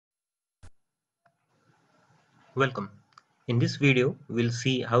Welcome. In this video, we'll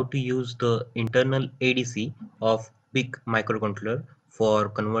see how to use the internal ADC of PIC microcontroller for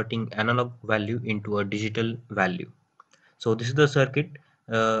converting analog value into a digital value. So this is the circuit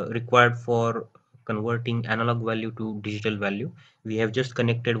required for converting analog value to digital value. We have just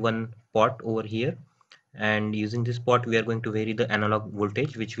connected one port over here, and using this port we are going to vary the analog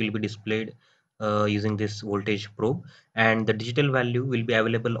voltage, which will be displayed using this voltage probe, and the digital value will be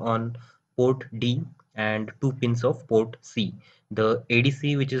available on port D and two pins of port C. The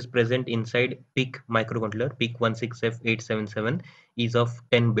ADC which is present inside PIC microcontroller PIC16f877 is of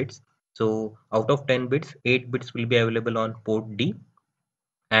 10 bits. So out of 10 bits, 8 bits will be available on port D,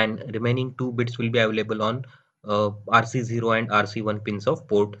 and remaining 2 bits will be available on RC0 and RC1 pins of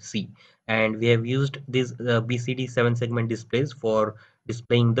port C. And we have used these BCD 7 segment displays for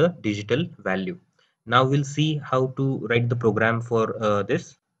displaying the digital value. Now we'll see how to write the program for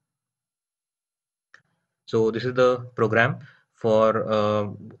this. So this is the program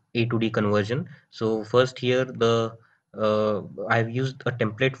for A to D conversion. So first here I've used a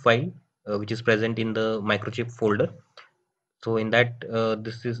template file which is present in the microchip folder. So in that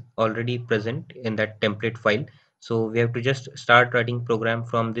this is already present in that template file. So we have to just start writing program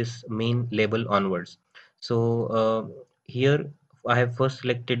from this main label onwards. So here I have first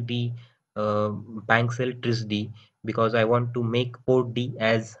selected the bank cell tris D because I want to make port D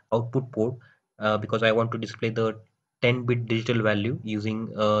as output port, because I want to display the 10-bit digital value using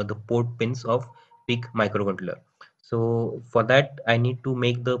the port pins of PIC microcontroller. So for that I need to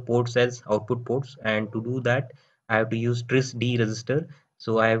make the ports as output ports, and to do that I have to use tris D register.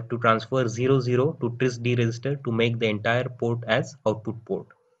 So I have to transfer 00 to tris D register to make the entire port as output port.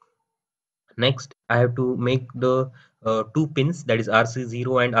 Next, I have to make the two pins, that is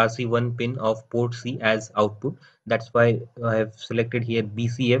RC0 and RC1 pin of port C as output. That's why I have selected here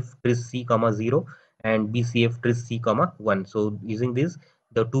BCF tris C comma 0 and BCF tris C comma 1. So using this,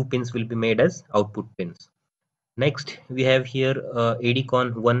 the two pins will be made as output pins. Next, we have here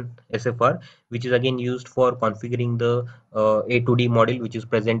ADCon1 SFR, which is again used for configuring the A2D model which is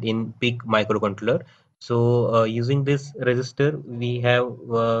present in PIC microcontroller. So using this register, we have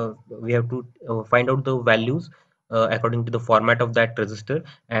to find out the values according to the format of that register,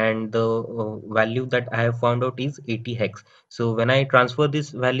 and the value that I have found out is 80 hex. So when I transfer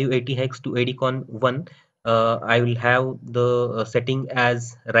this value 80 hex to ADCon1, I will have the setting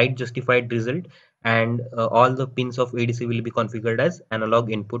as write justified result, and all the pins of ADC will be configured as analog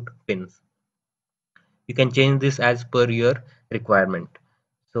input pins. You can change this as per your requirement.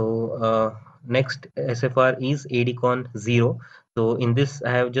 So next SFR is ADCon 0. So in this I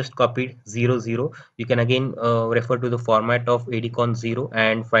have just copied 00. You can again refer to the format of ADCon 0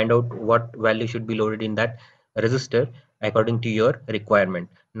 and find out what value should be loaded in that register according to your requirement.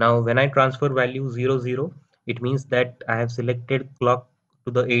 Now when I transfer value 00, it means that I have selected clock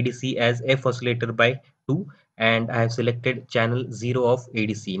to the ADC as F oscillator by 2, and I have selected channel 0 of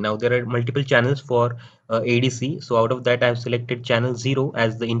ADC. Now there are multiple channels for ADC, so out of that I have selected channel 0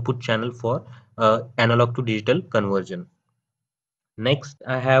 as the input channel for analog to digital conversion. Next,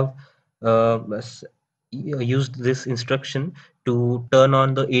 I have used this instruction to turn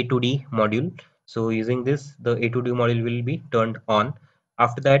on the A to D module. So using this, the A to D module will be turned on.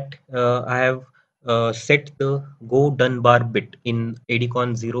 After that, I have set the go done bar bit in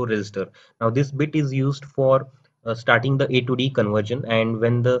ADCon 0 register. Now this bit is used for starting the A to D conversion, and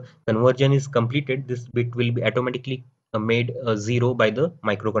when the conversion is completed, this bit will be automatically made 0 by the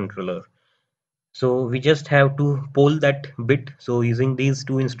microcontroller. So we just have to poll that bit. So using these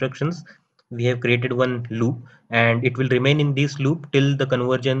two instructions, we have created one loop, and it will remain in this loop till the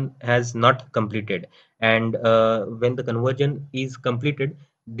conversion has not completed. And when the conversion is completed,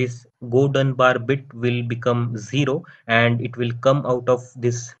 this go done bar bit will become 0, and it will come out of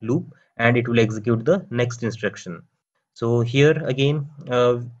this loop, and it will execute the next instruction. So here again,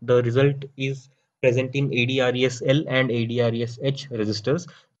 the result is present in ADRESL and ADRESH registers.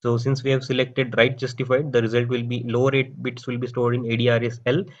 So since we have selected write justified, the result will be lower 8 bits will be stored in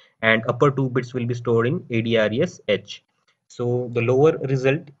ADRESL and upper 2 bits will be stored in ADRESH. So the lower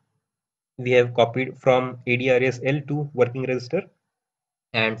result we have copied from ADRESL to working register,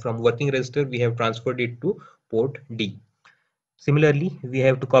 and from working register we have transferred it to port D. Similarly, we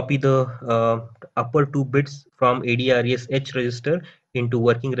have to copy the upper 2 bits from ADRESH register into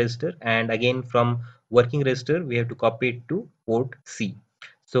working register, and again from working register we have to copy it to port C.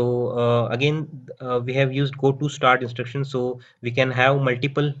 So again we have used go to start instruction, so we can have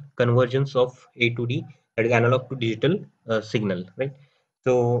multiple conversions of A to D, that is analog to digital signal, right?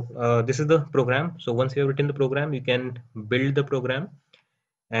 So this is the program. So once you have written the program, you can build the program,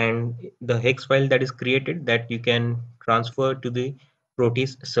 and the hex file that is created that you can transfer to the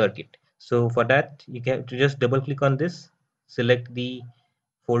Proteus circuit. So for that you can to just double click on this, select the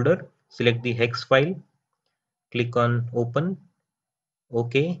folder, select the hex file, click on open,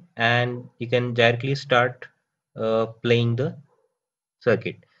 OK, and you can directly start playing the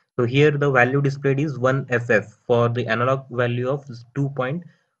circuit. So here the value displayed is 1FF for the analog value of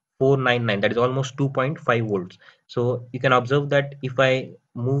 2.499, that is almost 2.5 volts. So you can observe that if I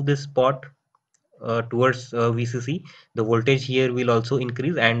move this pot towards VCC, the voltage here will also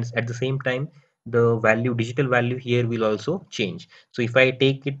increase, and at the same time the value, digital value here will also change. So if I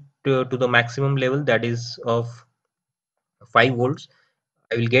take it to the maximum level, that is of 5 volts,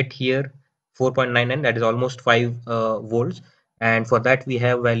 I will get here 4.99, that is almost 5 volts, and for that we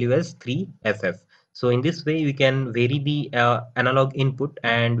have value as 3FF. So in this way we can vary the analog input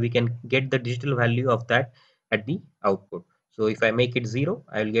and we can get the digital value of that at the output. So if I make it 0,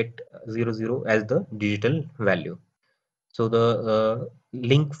 I will get 00 as the digital value. So the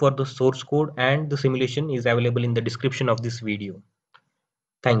link for the source code and the simulation is available in the description of this video.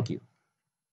 Thank you.